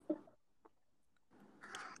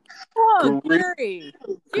Oh, Gary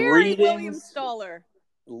William Greetings, Stoller.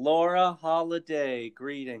 Laura Holiday.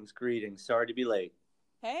 Greetings. Sorry to be late.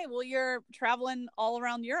 Hey, well, you're traveling all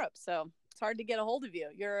around Europe, so it's hard to get a hold of you.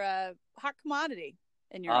 You're a hot commodity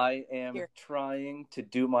in Europe. I am Here. trying to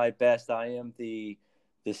do my best. I am the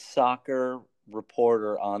soccer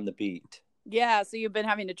reporter on the beat. Yeah, so you've been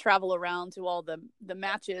having to travel around to all the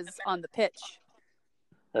matches on the pitch.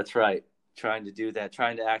 That's right. Trying to do that.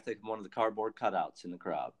 Trying to act like I'm one of the cardboard cutouts in the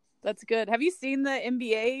crowd. That's good. Have you seen the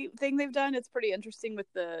NBA thing they've done? It's pretty interesting with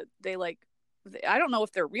I don't know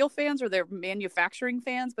if they're real fans or they're manufacturing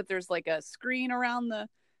fans, but there's like a screen around the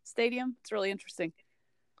stadium. It's really interesting.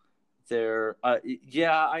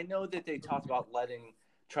 Yeah, I know that they talked about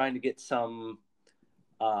trying to get some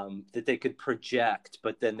that they could project,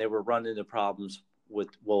 but then they were running into problems with,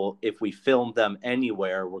 well, if we film them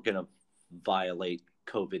anywhere, we're going to violate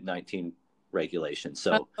COVID-19 regulations.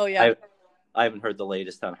 So yeah. I haven't heard the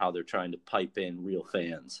latest on how they're trying to pipe in real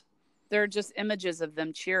fans. There are just images of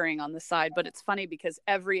them cheering on the side, but it's funny because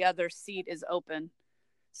every other seat is open.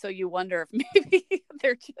 So you wonder if maybe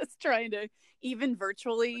they're just trying to, even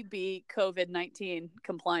virtually, be COVID-19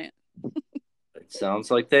 compliant. It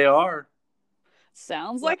sounds like they are.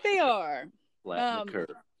 Sounds like they are. Flatten the curve.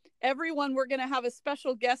 Everyone, we're going to have a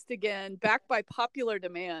special guest again, back by popular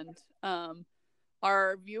demand.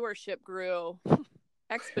 Our viewership grew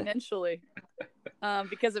exponentially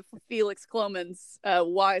because of Felix Kloman's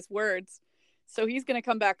wise words. So he's going to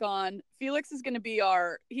come back on. Felix is going to be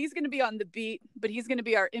he's going to be on the beat, but he's going to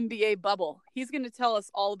be our NBA bubble. He's going to tell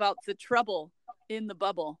us all about the trouble in the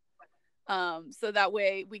bubble. So that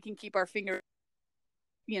way we can keep our finger.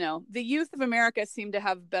 The youth of America seem to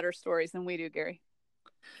have better stories than we do, Gary.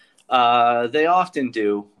 They often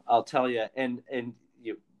do, I'll tell you. And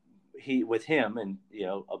he with him and,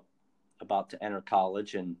 about to enter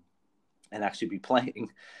college and actually be playing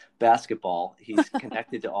basketball. He's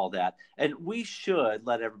connected to all that. And we should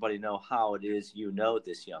let everybody know how it is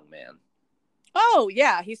this young man. Oh,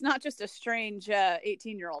 yeah. He's not just a strange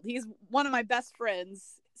 18-year-old. He's one of my best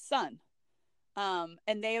friend's son.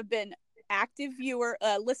 And they have been active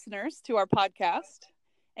listeners to our podcast.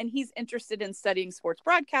 And he's interested in studying sports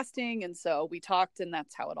broadcasting. And so we talked, and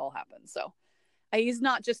that's how it all happened. So he's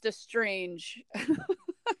not just a strange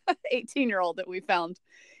 18-year-old that we found.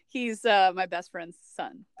 He's my best friend's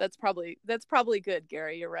son. That's probably good,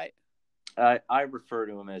 Gary. You're right. I refer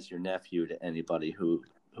to him as your nephew to anybody who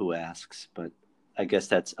asks, but I guess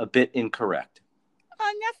that's a bit incorrect.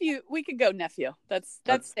 Nephew, we could go nephew. That's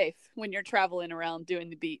safe when you're traveling around doing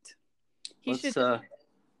the beat. Let's get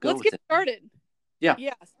started. Yeah.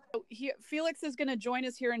 So Felix is going to join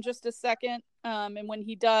us here in just a second, and when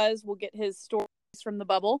he does, we'll get his stories from the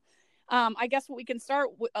bubble. I guess what we can start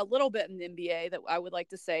with a little bit in the NBA that I would like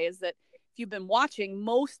to say is that if you've been watching,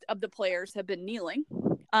 most of the players have been kneeling.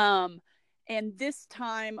 And this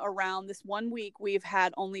time around, this 1 week, we've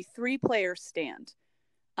had only 3 players stand.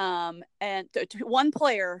 And 1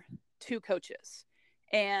 player, 2 coaches.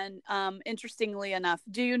 And interestingly enough,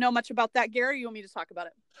 do you know much about that, Gary? You want me to talk about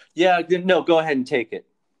it? Yeah, no, go ahead and take it.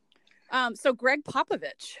 So Greg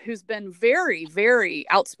Popovich, who's been very, very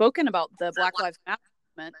outspoken about the Black Lives Matter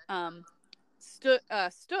movement,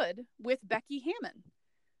 stood with Becky Hammon,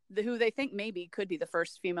 who they think maybe could be the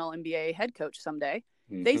first female NBA head coach someday.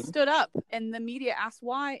 Mm-hmm. They stood up, and the media asked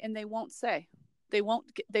why, and they won't say. They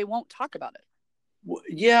won't talk about it.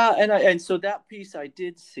 Yeah, and so that piece I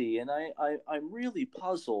did see, and I'm really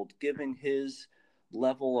puzzled given his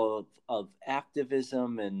level of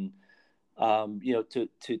activism and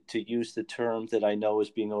to use the term that I know is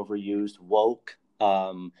being overused, woke.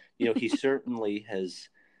 He certainly has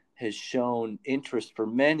shown interest for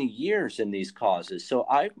many years in these causes. So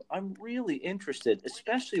I'm really interested,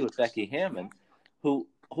 especially with Becky Hammon, who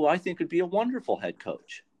I think would be a wonderful head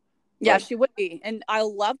coach. Yeah, she would be. And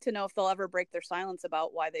I'll love to know if they'll ever break their silence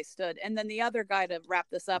about why they stood. And then the other guy to wrap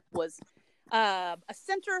this up was a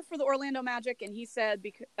center for the Orlando Magic. And he said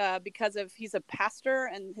because he's a pastor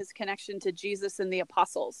and his connection to Jesus and the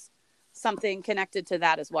apostles, something connected to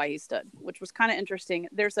that is why he stood, which was kind of interesting.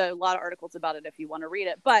 There's a lot of articles about it if you want to read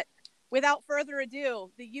it. But without further ado,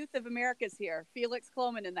 the youth of America is here. Felix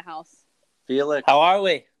Kloman in the house. Felix. How are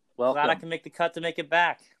we? Welcome. Glad I can make the cut to make it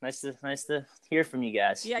back. Nice to hear from you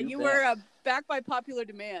guys. Yeah, you were back by popular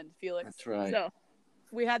demand, Felix. That's right. So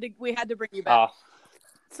we had to bring you back.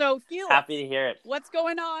 So Felix, happy to hear it. What's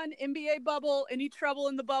going on? NBA bubble? Any trouble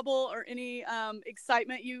in the bubble or any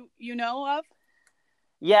excitement you know of?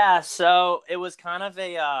 Yeah, so it was kind of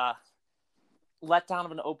a letdown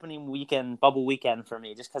of an opening weekend, bubble weekend for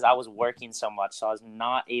me, just because I was working so much, so I was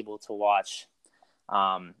not able to watch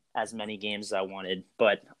as many games as I wanted,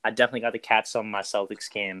 but I definitely got to catch some of my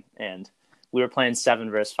Celtics game, and we were playing 7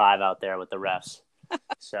 versus 5 out there with the refs.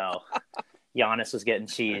 So Giannis was getting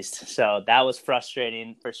cheesed. So that was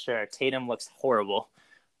frustrating for sure. Tatum looks horrible.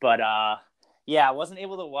 But, yeah, I wasn't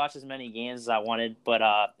able to watch as many games as I wanted, but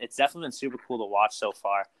it's definitely been super cool to watch so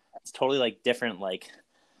far. It's totally, like, different, like,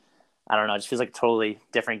 I don't know. It just feels like a totally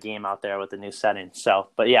different game out there with the new setting. So,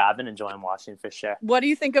 but, yeah, I've been enjoying watching for sure. What do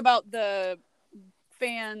you think about the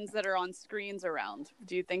fans that are on screens around?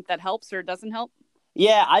 Do you think that helps or doesn't help?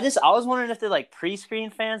 Yeah, I was wondering if they're like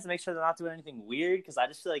pre-screen fans to make sure they're not doing anything weird, because I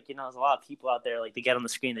just feel like, there's a lot of people out there, like, they get on the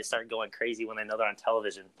screen, they start going crazy when they know they're on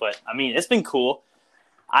television. But I mean, it's been cool.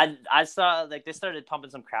 I saw, like, they started pumping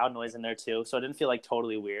some crowd noise in there too, so it didn't feel like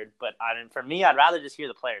totally weird. But for me, I'd rather just hear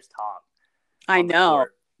the players talk. I know.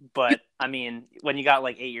 But I mean, when you got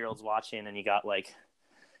like 8-year-olds watching and you got like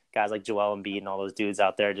guys like Joel Embiid and all those dudes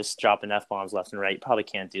out there just dropping F-bombs left and right, you probably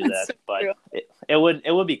can't do that. So but it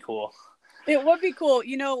would be cool. It would be cool.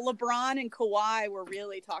 LeBron and Kawhi were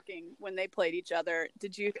really talking when they played each other.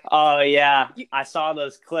 Did you? Oh, yeah. I saw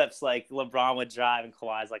those clips. Like, LeBron would drive and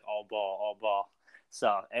Kawhi's like, all ball.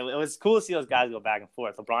 So it was cool to see those guys go back and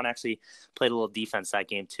forth. LeBron actually played a little defense that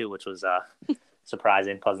game, too, which was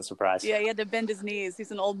pleasant surprise. Yeah, he had to bend his knees. He's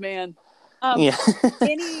an old man. Yeah.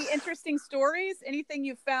 Any interesting stories? Anything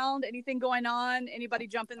you found? Anything going on? Anybody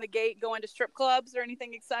jumping the gate, going to strip clubs or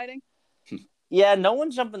anything exciting? Yeah, no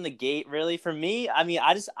one jumping the gate, really. For me, I mean,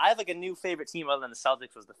 I have like a new favorite team other than the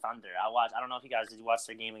Celtics was the Thunder. I don't know if did you watch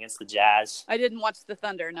their game against the Jazz? I didn't watch the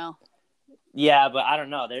Thunder, no. Yeah, but I don't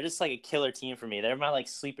know. They're just like a killer team for me. They're my like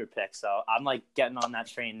sleeper pick. So I'm like getting on that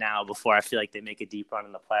train now before I feel like they make a deep run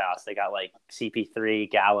in the playoffs. They got like CP3,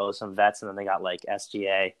 Gallo, some vets, and then they got like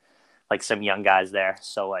SGA, like some young guys there.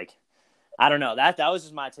 So like, I don't know. That was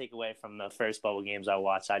just my takeaway from the first bubble games I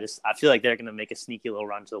watched. I feel like they're gonna make a sneaky little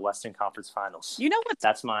run to the Western Conference Finals. You know what?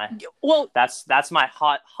 That's my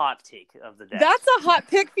hot take of the day. That's a hot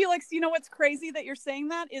pick, Felix. You know what's crazy that you're saying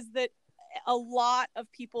that is that a lot of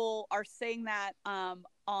people are saying that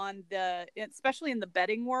especially in the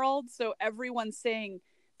betting world. So everyone's saying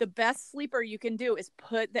the best sleeper you can do is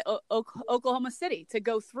put the Oklahoma City to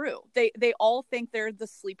go through. They all think they're the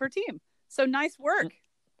sleeper team. So nice work.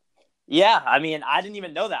 Yeah, I mean, I didn't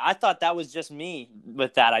even know that. I thought that was just me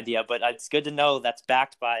with that idea, but it's good to know that's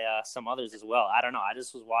backed by some others as well. I don't know. I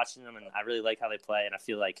just was watching them, and I really like how they play, and I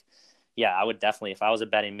feel like, yeah, I would definitely, if I was a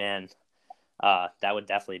betting man, that would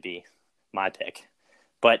definitely be my pick.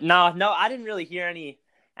 But no, I didn't really hear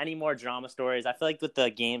any more drama stories. I feel like with the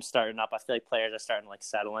game starting up, I feel like players are starting to like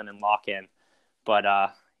settle in and lock in. But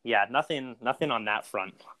yeah, nothing on that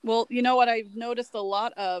front. Well, you know what I've noticed a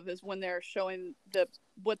lot of is when they're showing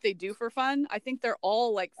what they do for fun. I think they're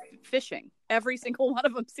all like fishing. Every single one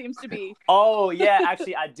of them seems to be. Oh yeah,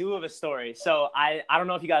 actually, I do have a story. So I don't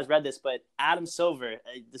know if you guys read this, but Adam Silver.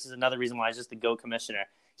 This is another reason why he's just the GOAT commissioner.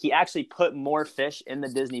 He actually put more fish in the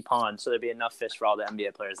Disney pond so there'd be enough fish for all the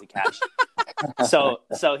NBA players to catch. So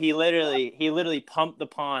he literally pumped the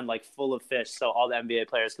pond like full of fish so all the NBA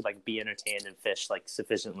players could like be entertained and fish like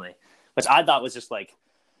sufficiently, which I thought was just like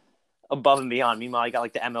above and beyond. Meanwhile, you got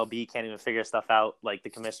like the MLB can't even figure stuff out. Like the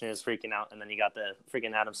commissioner is freaking out, and then you got the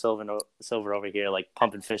freaking Adam Silver over here like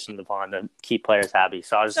pumping fish in the pond to keep players happy.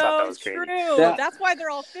 So I just thought that was crazy. True. That's why they're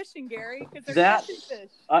all fishing, Gary, because they're catching fish.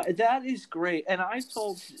 That is great. And I've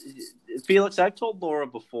told Felix, I've told Laura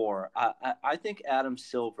before, I think Adam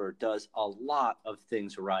Silver does a lot of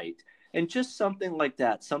things right. And just something like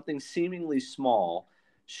that, something seemingly small,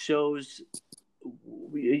 shows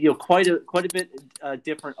quite a bit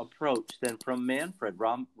different approach than from Manfred,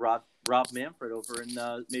 Rob Manfred over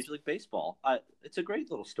in Major League Baseball. It's a great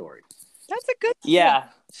little story. That's a good story. Yeah.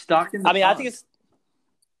 Stocked in the pond. I think it's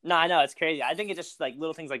no, I know it's crazy. I think it's just like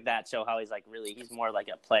little things like that show how he's more like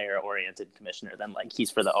a player oriented commissioner than like he's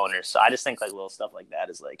for the owners. So I just think like little stuff like that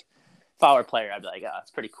is like, if I were a player, I'd be like,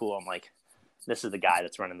 it's pretty cool. I'm like, this is the guy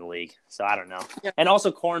that's running the league. So I don't know. Yeah. And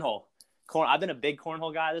also cornhole. I've been a big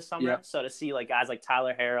cornhole guy this summer. Yeah. So to see like guys like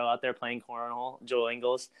Tyler Harrow out there playing cornhole, Joel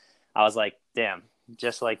Ingles, I was like, damn,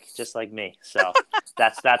 just like me. So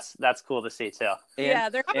that's cool to see too. Yeah,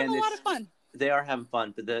 they're having a lot of fun. They are having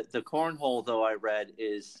fun, but the cornhole, though, I read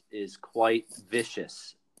is quite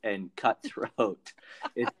vicious and cutthroat.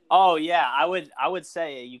 Oh yeah, I would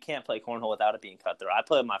say you can't play cornhole without it being cutthroat. I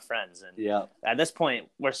play with my friends, and at this point,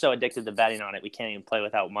 we're so addicted to betting on it, we can't even play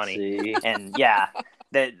without money. See? And yeah,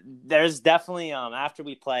 there's definitely after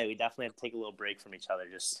we play, we definitely have to take a little break from each other.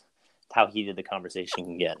 Just how heated the conversation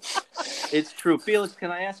can get. It's true, Felix.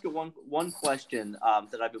 Can I ask you one question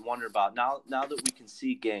that I've been wondering about now that we can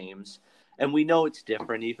see games? and we know it's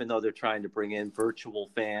different, even though they're trying to bring in virtual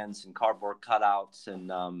fans and cardboard cutouts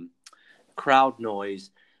and crowd noise,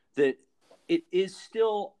 that it is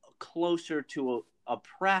still closer to a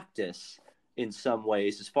practice in some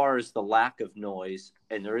ways, as far as the lack of noise,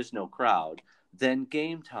 and there is no crowd, than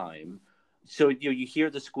game time. So you hear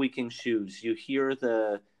the squeaking shoes, you hear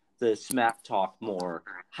the smack talk more.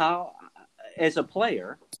 How, as a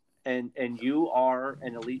player, and you are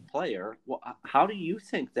an elite player, how do you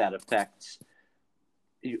think that affects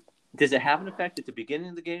you? Does it have an effect at the beginning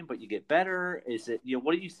of the game, but you get better? Is it,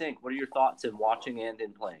 what do you think? What are your thoughts in watching and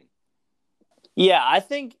in playing? Yeah, I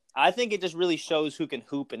think it just really shows who can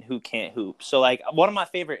hoop and who can't hoop. So like one of my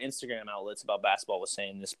favorite Instagram outlets about basketball was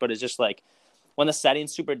saying this, but it's just like when the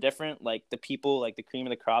setting's super different, like the people, like the cream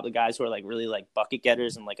of the crop, the guys who are like really like bucket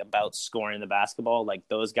getters and like about scoring the basketball, like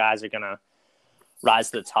those guys are gonna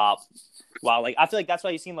rise to the top. While like I feel like that's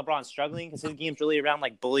why you've seen LeBron struggling, because his game's really around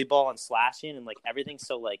like bully ball and slashing, and like everything's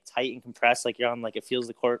so like tight and compressed. Like you're on like, it feels,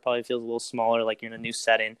 the court probably feels a little smaller, like you're in a new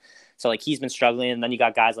setting. So like he's been struggling, and then you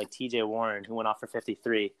got guys like TJ Warren who went off for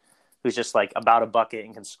 53, who's just like about a bucket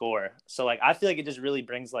and can score. So like I feel like it just really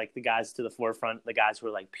brings like the guys to the forefront, the guys who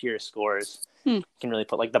are like pure scorers can really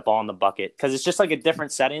put like the ball in the bucket, because it's just like a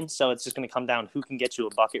different setting. So it's just going to come down who can get you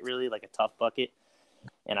a bucket, really like a tough bucket.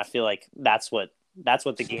 And I feel like that's what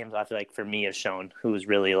the games, I feel like, for me, have shown who's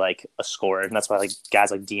really like a scorer, and that's why like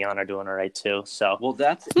guys like Dion are doing all right too. So well,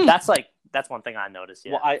 that's one thing I noticed.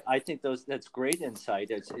 Yeah. Well, I think that's great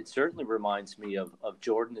insight. It certainly reminds me of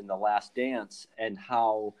Jordan in The Last Dance, and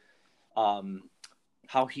how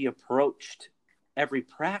he approached every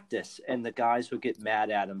practice, and the guys would get mad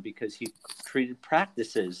at him because he treated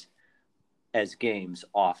practices as games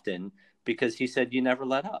often, because he said you never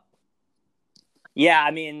let up. Yeah,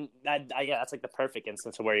 I mean, that's like the perfect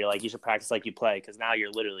instance of where you're like, you should practice like you play, because now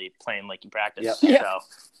you're literally playing like you practice. Yep. So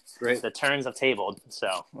great. The turns have tabled.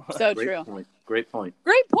 So great true. Great point.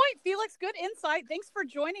 Great point, Felix. Good insight. Thanks for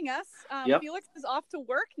joining us. Yep. Felix is off to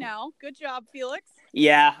work now. Good job, Felix.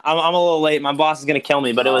 Yeah, I'm a little late. My boss is gonna kill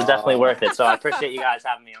me, but it was definitely worth it. So I appreciate you guys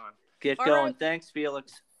having me on. Get all going. Right. Thanks,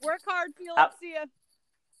 Felix. Work hard, Felix. See ya.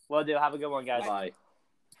 Will do. Have a good one, guys. Bye.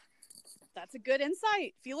 That's a good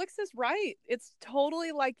insight. Felix is right. It's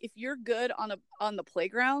totally like, if you're good on the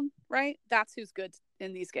playground, right? That's who's good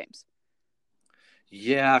in these games.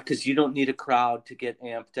 Yeah, because you don't need a crowd to get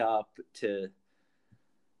amped up to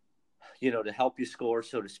help you score,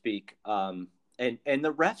 so to speak. And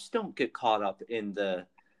the refs don't get caught up in the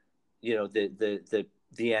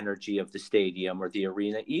energy of the stadium or the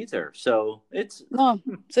arena either. So it's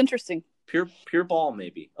interesting. Pure ball,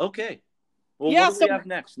 maybe. Okay. Well, what do we have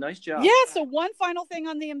next? Nice job. Yeah, so one final thing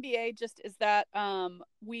on the NBA just is that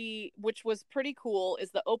which was pretty cool,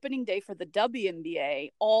 is the opening day for the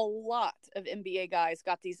WNBA. A lot of NBA guys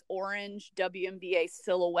got these orange WNBA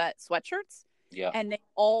silhouette sweatshirts. Yeah. And they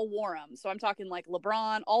all wore them. So I'm talking like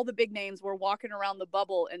LeBron, all the big names were walking around the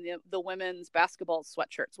bubble in the women's basketball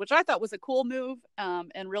sweatshirts, which I thought was a cool move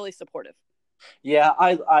and really supportive. Yeah,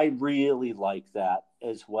 I really like that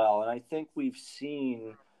as well. And I think we've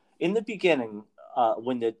seen in the beginning,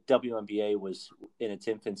 when the WNBA was in its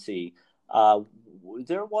infancy,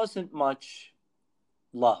 there wasn't much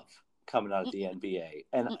love coming out of the NBA.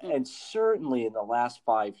 And certainly in the last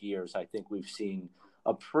 5 years, I think we've seen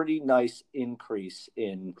a pretty nice increase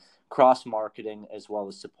in cross-marketing as well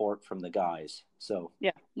as support from the guys. So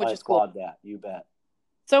yeah, which I is cool. That. You bet.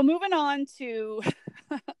 So moving on to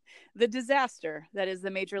the disaster that is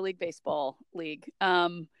the Major League Baseball League.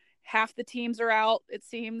 Half the teams are out, it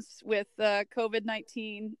seems, with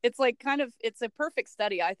COVID-19. It's like it's a perfect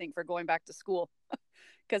study, I think, for going back to school.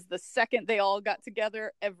 Because the second they all got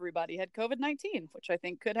together, everybody had COVID-19, which I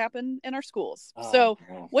think could happen in our schools.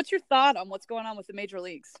 What's your thought on what's going on with the major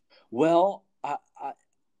leagues? Well,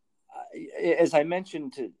 as I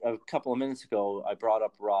mentioned a couple of minutes ago, I brought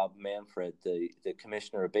up Rob Manfred, the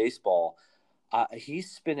commissioner of baseball.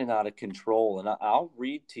 He's spinning out of control. And I'll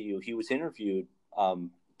read to you. He was interviewed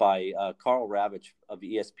by Carl Ravitch of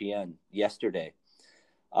ESPN yesterday,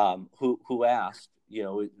 who asked,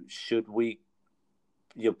 should we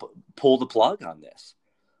pull the plug on this?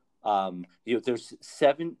 There's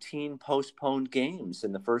 17 postponed games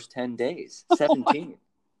in the first 10 days. 17.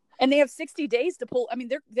 And they have 60 days to pull. I mean,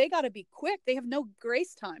 they got to be quick. They have no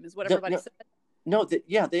grace time, is what everybody said. No,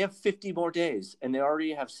 they have 50 more days, and they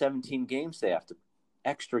already have 17 games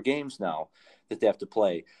extra games now that they have to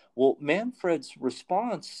play. Well, Manfred's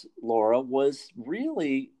response, Laura, was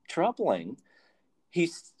really troubling. He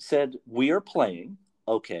said, we are playing,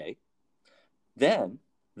 okay. Then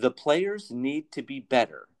the players need to be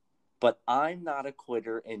better, but I'm not a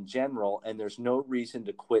quitter in general, and there's no reason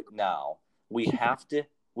to quit now. We have to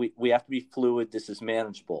be fluid. This is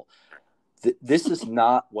manageable. This is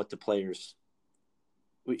not what the players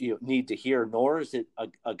need to hear, nor is it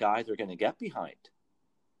a guy they're going to get behind.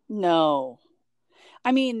 No.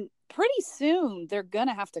 I mean, pretty soon they're going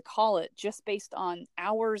to have to call it just based on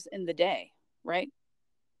hours in the day, right?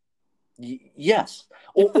 Yes.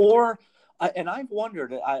 Or and I've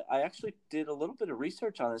wondered, I actually did a little bit of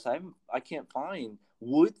research on this. I can't find,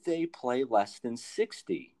 would they play less than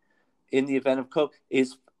 60 in the event of COVID?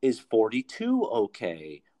 Is 42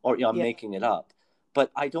 okay? Or I'm making it up. But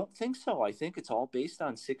I don't think so. I think it's all based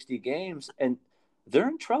on 60 games, and they're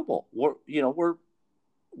in trouble.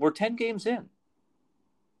 We're 10 games in.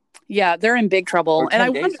 Yeah, they're in big trouble. And I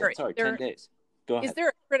wonder, 10 days. Go ahead. Is there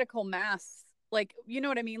a critical mass? Like, you know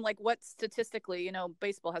what I mean? Like, what statistically,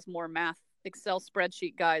 baseball has more math Excel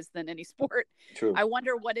spreadsheet guys than any sport. True. I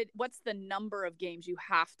wonder what's the number of games you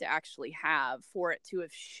have to actually have for it to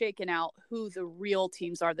have shaken out who the real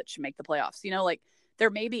teams are that should make the playoffs. Like there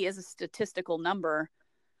maybe is a statistical number.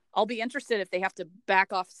 I'll be interested if they have to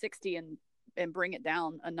back off 60 and bring it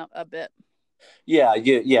down a bit. Yeah.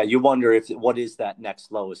 You wonder what is that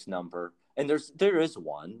next lowest number? And there is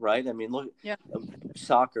one, right? I mean, look,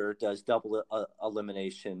 soccer does double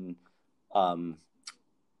elimination. I'm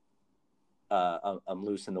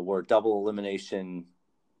losing the word, double elimination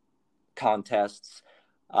contests.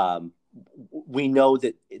 We know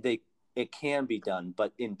that it can be done,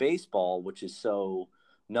 but in baseball, which is so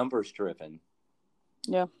numbers driven,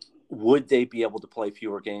 would they be able to play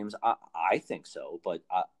fewer games? I think so, but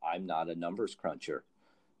I'm not a numbers cruncher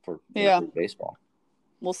for baseball.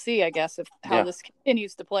 We'll see, I guess, how this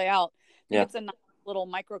continues to play out. I think it's a nice little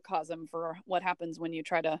microcosm for what happens when you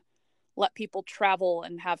try to let people travel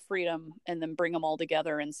and have freedom and then bring them all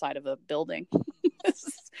together inside of a building.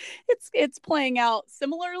 It's playing out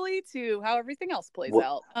similarly to how everything else plays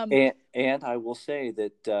out. And I will say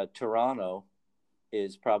that Toronto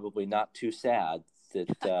is probably not too sad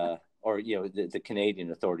that, or the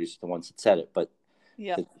Canadian authorities are the ones that said it, but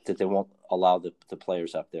that they won't allow the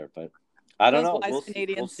players up there. But I don't know.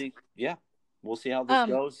 We'll see. Yeah, we'll see how this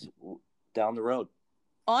goes down the road.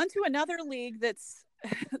 On to another league that's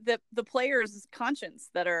the players' conscience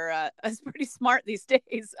that are is pretty smart these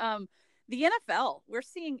days. The NFL, we're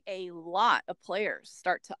seeing a lot of players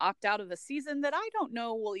start to opt out of a season that I don't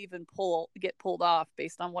know will even get pulled off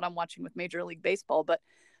based on what I'm watching with Major League Baseball, but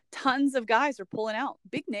tons of guys are pulling out.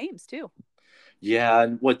 Big names too. Yeah,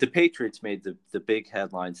 and what the Patriots made the big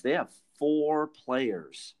headlines. They have 4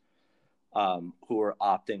 players who are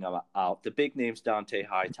opting out. The big name's Dante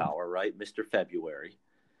Hightower, right? Mr. February.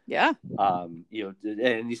 Yeah. And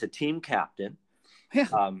he's a team captain. Yeah.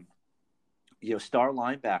 Star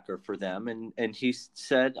linebacker for them. And he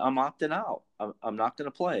said, I'm opting out. I'm not going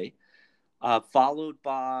to play. Followed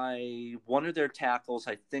by one of their tackles,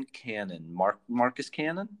 I think Cannon, Marcus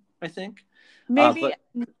Cannon, I think. Maybe,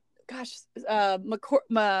 Devin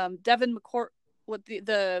McCourt, what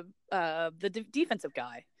the defensive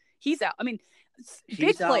guy. He's out. I mean,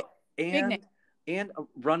 big play. And a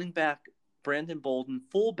running back, Brandon Bolden,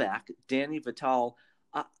 fullback, Danny Vital.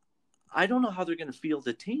 I don't know how they're going to field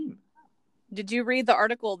the team. Did you read the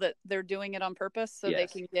article that they're doing it on purpose so they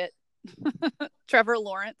can get Trevor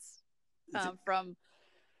Lawrence from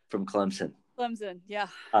Clemson? Clemson, yeah.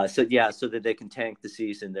 So that they can tank the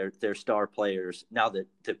season. Their star players now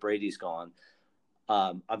that Brady's gone.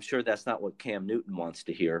 I'm sure that's not what Cam Newton wants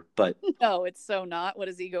to hear, but no, it's so not what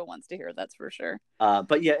his ego wants to hear. That's for sure.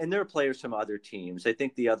 But yeah, and there are players from other teams. I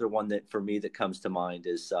think the other one that for me that comes to mind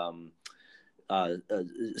is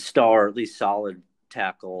star, at least solid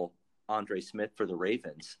tackle Andre Smith for the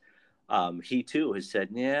Ravens. He too has said,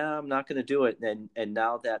 "Yeah, I'm not going to do it," and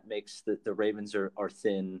now that makes the Ravens are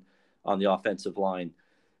thin on the offensive line.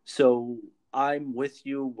 So I'm with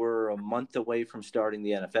you. We're a month away from starting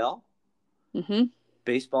the NFL. Mm-hmm.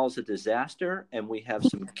 Baseball's a disaster, and we have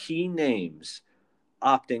some key names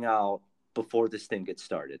opting out before this thing gets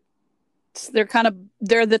started. They're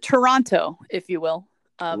the Toronto, if you will,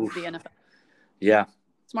 of the NFL. Yeah.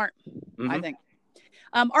 Smart, I think.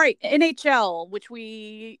 All right, NHL, which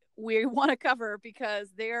we want to cover because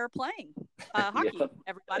they're playing hockey,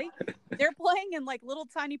 everybody. They're playing in like little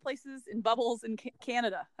tiny places in bubbles in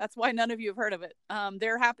Canada. That's why none of you have heard of it.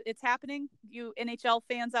 It's happening, you NHL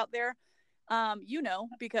fans out there.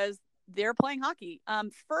 Because they're playing hockey.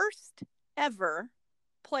 First ever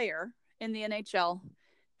player in the NHL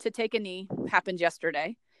to take a knee happened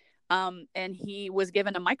yesterday. And he was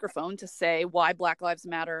given a microphone to say why Black Lives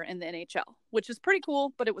Matter in the NHL, which is pretty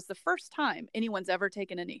cool, but it was the first time anyone's ever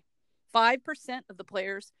taken a knee. 5% of the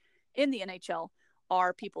players in the NHL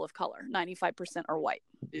are people of color. 95% are white.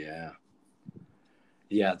 Yeah.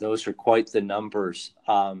 Yeah, those are quite the numbers.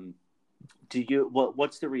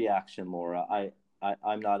 What's the reaction, Laura?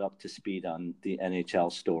 I'm not up to speed on the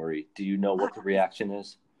NHL story. Do you know what the reaction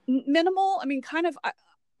is? Minimal. I mean, kind of.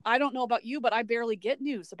 I don't know about you, but I barely get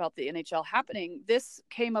news about the NHL happening. This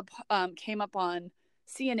came up on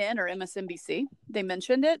CNN or MSNBC. They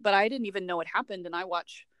mentioned it, but I didn't even know it happened. And I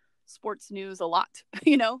watch sports news a lot,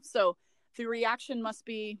 so the reaction must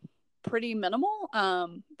be pretty minimal.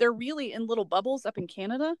 They're really in little bubbles up in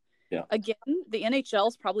Canada. Yeah. Again, the NHL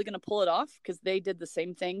is probably going to pull it off because they did the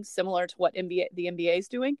same thing, similar to what the NBA is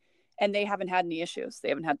doing, and they haven't had any issues. They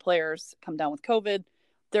haven't had players come down with COVID.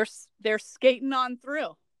 They're skating on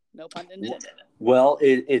through. No pun intended. Well,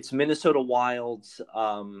 it's Minnesota Wild's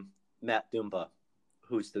Matt Dumba,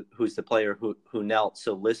 who's the player who knelt.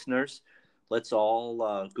 So listeners, let's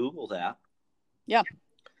all Google that. Yeah.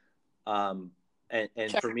 And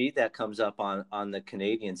for me, that comes up on the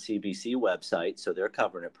Canadian CBC website, so they're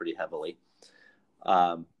covering it pretty heavily.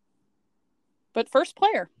 But first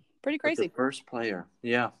player, pretty crazy. First player,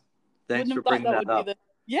 yeah. Thanks for bringing that up.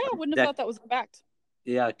 Wouldn't have thought that was a fact.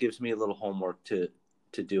 Yeah, it gives me a little homework to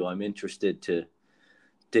do. I'm interested to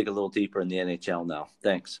dig a little deeper in the NHL now.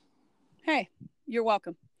 Thanks. Hey, you're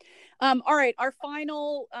welcome. All right, our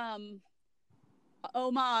final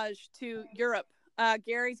homage to Europe.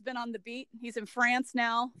 Gary's been on the beat. He's in France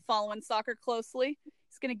now, following soccer closely.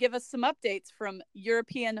 He's going to give us some updates from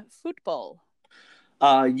European football.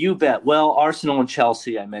 You bet. Well, Arsenal and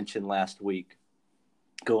Chelsea, I mentioned last week,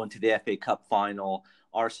 going to the FA Cup final.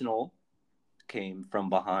 Arsenal came from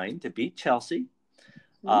behind to beat Chelsea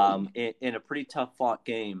in a pretty tough-fought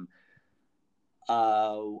game.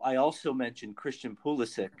 I also mentioned Christian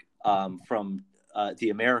Pulisic from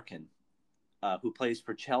the American, who plays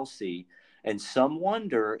for Chelsea. And some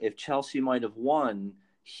wonder if Chelsea might have won.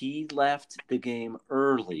 He left the game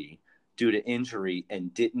early due to injury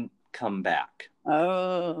and didn't come back.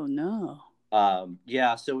 Oh, no.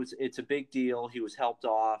 Yeah, so it's a big deal. He was helped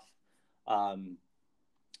off.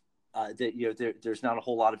 There's not a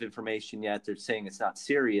whole lot of information yet. They're saying it's not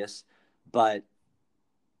serious, but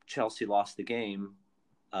Chelsea lost the game,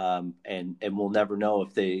 and we'll never know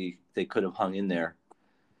if they could have hung in there.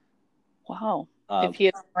 Wow. If he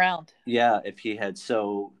had been around. Yeah, if he had.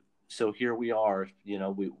 So here we are.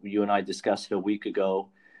 You and I discussed it a week ago.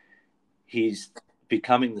 He's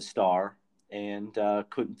becoming the star and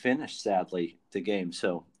couldn't finish, sadly, the game.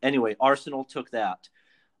 So anyway, Arsenal took that.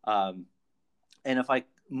 And if I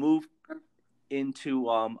move into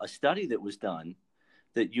a study that was done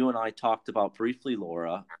that you and I talked about briefly,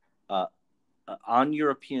 Laura, on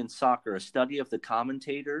European soccer, a study of the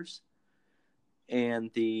commentators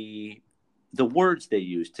and the words they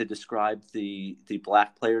use to describe the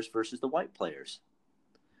black players versus the white players.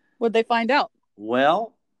 What'd they find out?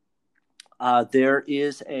 Well, there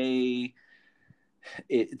is the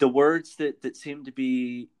words that seem to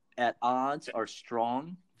be at odds are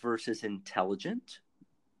strong versus intelligent.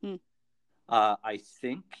 I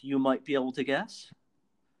think you might be able to guess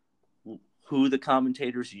who the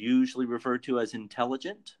commentators usually refer to as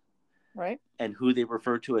intelligent, right? And who they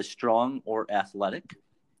refer to as strong or athletic.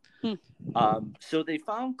 So they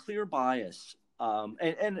found clear bias.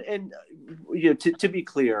 And to be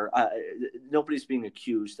clear, nobody's being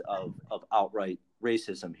accused of outright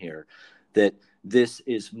racism here. That this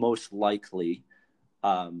is most likely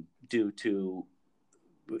due to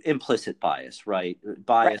implicit bias, right?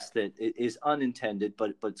 Bias that is unintended,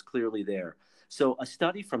 but it's clearly there. So a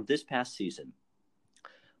study from this past season,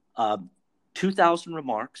 2,000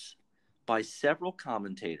 remarks by several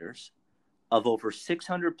commentators of over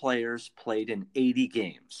 600 players played in 80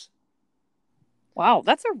 games. Wow,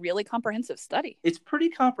 that's a really comprehensive study. It's pretty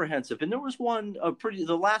comprehensive. And there was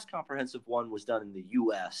the last comprehensive one was done in the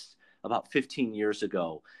U.S. about 15 years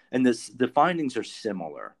ago. And the findings are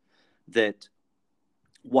similar, that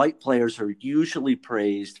white players are usually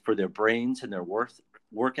praised for their brains and their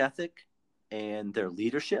work ethic and their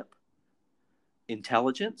leadership,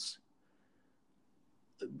 intelligence.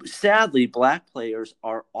 Sadly, black players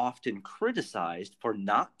are often criticized for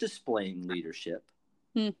not displaying leadership.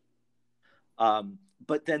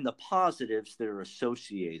 But then the positives that are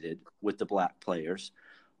associated with the black players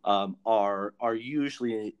are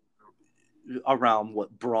usually around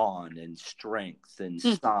what brawn and strength and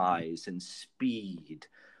size and speed.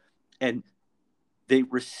 And they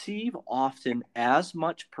receive often as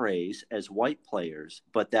much praise as white players,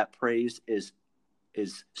 but that praise is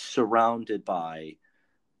surrounded by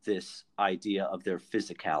this idea of their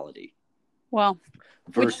physicality. Well,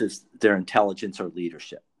 versus their intelligence or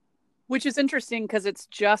leadership. Which is interesting because it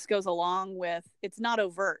just goes along with, it's not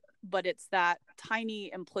overt, but it's that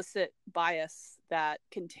tiny implicit bias that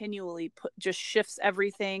continually just shifts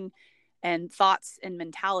everything and thoughts and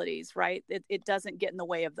mentalities, right? It doesn't get in the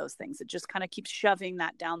way of those things. It just kind of keeps shoving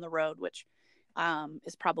that down the road, which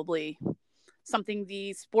is probably something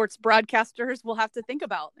the sports broadcasters will have to think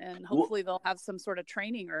about. And hopefully they'll have some sort of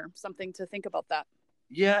training or something to think about that.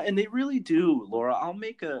 Yeah, and they really do, Laura. I'll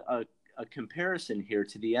make a comparison here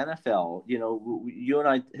to the NFL. You know, you and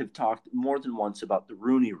I have talked more than once about the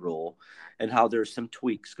Rooney Rule and how there's some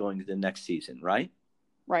tweaks going to the next season, right?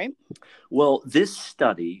 Right. Well, this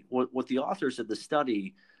study, what the authors of the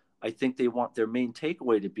study, I think they want their main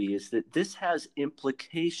takeaway to be is that this has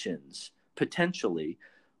implications potentially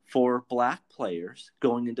for Black players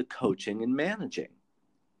going into coaching and managing.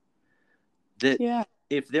 That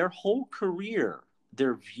if their whole career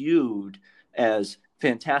they're viewed as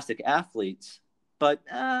fantastic athletes, but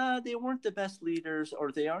they weren't the best leaders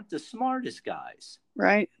or they aren't the smartest guys.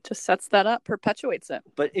 Right. Just sets that up, perpetuates it.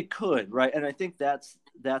 But it could, right? And I think that's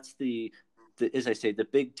the as I say, the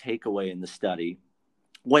big takeaway in the study.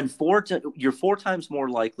 When you're 4 times more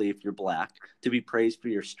likely if you're Black to be praised for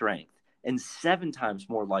your strength and 7 times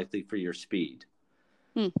more likely for your speed.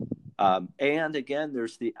 And again,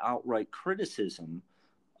 there's the outright criticism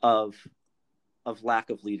of lack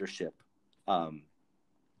of leadership from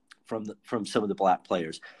some of the Black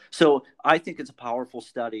players. So I think it's a powerful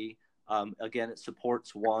study. Again, it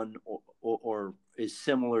supports one or is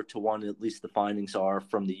similar to one, at least the findings are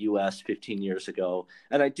from the U.S. 15 years ago.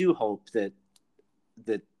 And I do hope that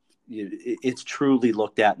it's truly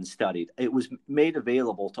looked at and studied. It was made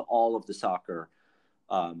available to all of the soccer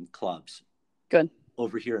clubs. Good.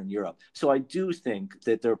 Over here in Europe. So I do think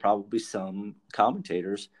that there are probably some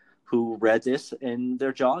commentators who read this and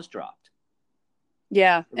their jaws dropped.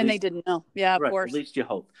 Yeah, and they didn't know. Yeah, of course. At least you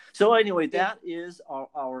hope. So anyway, that is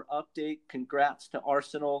our update. Congrats to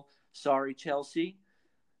Arsenal. Sorry, Chelsea.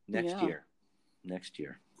 Next year.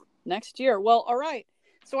 Well, all right.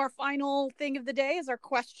 So our final thing of the day is our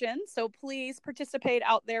question. So please participate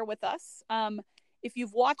out there with us. If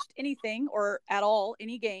you've watched anything or at all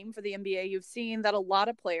any game for the NBA, you've seen that a lot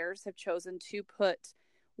of players have chosen to put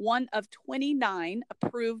one of 29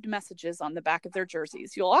 approved messages on the back of their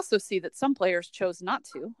jerseys. You'll also see that some players chose not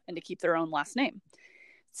to and to keep their own last name.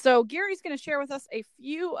 So Gary's going to share with us a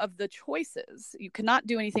few of the choices. You cannot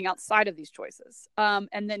do anything outside of these choices.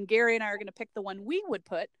 And then Gary and I are going to pick the one we would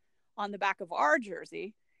put on the back of our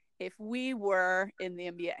jersey if we were in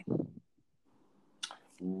the NBA.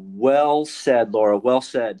 Well said, Laura. Well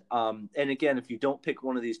said. And again, if you don't pick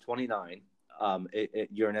one of these 29,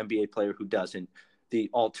 you're an NBA player who doesn't. The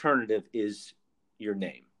alternative is your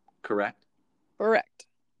name, correct? Correct.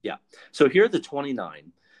 Yeah. So here are the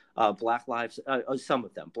 29. Black Lives, some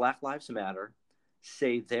of them. Black Lives Matter,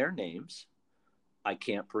 say their names, I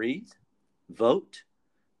Can't Breathe, Vote,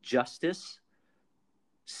 Justice,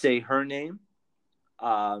 say her name,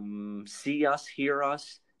 See Us, Hear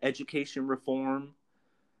Us, Education Reform,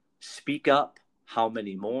 Speak Up, How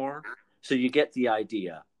Many More? So you get the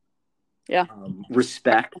idea. Yeah.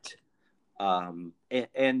 Respect.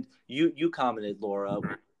 And you commented, Laura,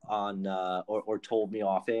 on or told me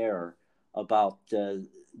off air about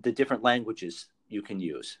the different languages you can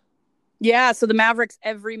use. Yeah. So the Mavericks,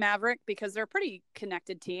 every Maverick, because they're a pretty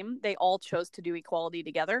connected team, they all chose to do equality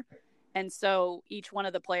together. And so each one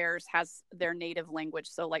of the players has their native language.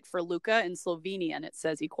 So like for Luka in Slovenian, it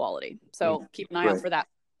says equality. So keep an eye out for that.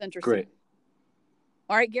 Interesting. Great.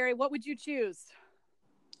 All right, Gary, what would you choose?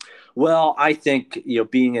 Well, I think,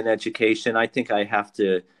 being in education, I think I have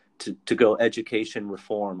to go education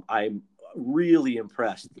reform. I'm really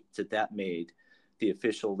impressed that made the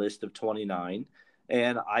official list of 29.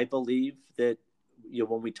 And I believe that,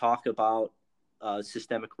 when we talk about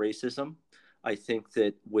systemic racism, I think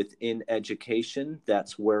that within education,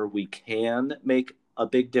 that's where we can make a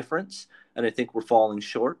big difference. And I think we're falling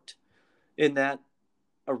short in that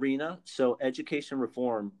arena. So education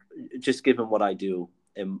reform, just given what I do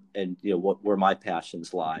and where my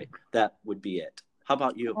passions lie, that would be it. How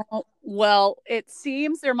about you? Well, it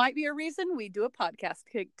seems there might be a reason we do a podcast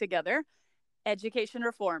together. Education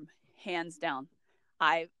reform, hands down.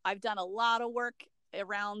 I've done a lot of work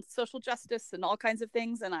around social justice and all kinds of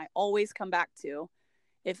things, and I always come back to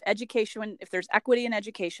if there's equity in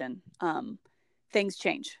education, things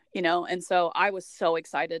change, and so I was so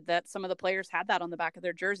excited that some of the players had that on the back of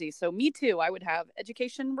their jersey. So me too, I would have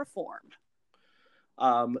education reform.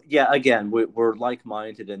 Again, we're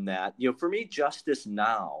like-minded in that. For me, justice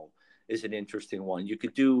now is an interesting one. You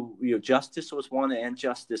could do, justice was one and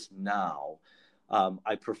justice now.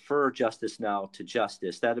 I prefer justice now to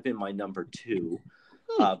justice. That would have been my number 2.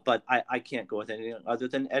 But I can't go with anything other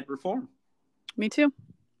than ed reform. Me too.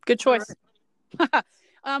 Good choice.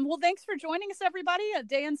 Well, thanks for joining us, everybody, at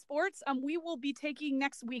Day in Sports. We will be taking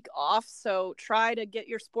next week off, so try to get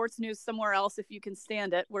your sports news somewhere else if you can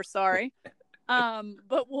stand it. We're sorry.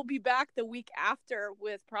 But we'll be back the week after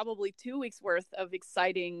with probably 2 weeks worth of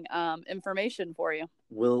exciting information for you.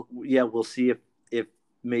 We'll see if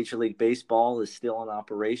Major League Baseball is still in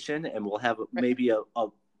operation, and we'll have maybe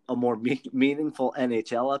a more meaningful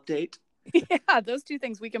NHL update. Yeah, those two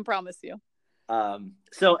things we can promise you.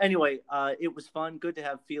 So anyway, it was fun. Good to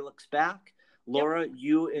have Felix back. Laura,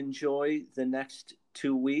 you enjoy the next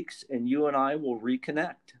 2 weeks, and you and I will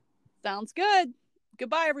reconnect. Sounds good.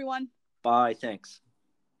 Goodbye, everyone. Bye. Thanks.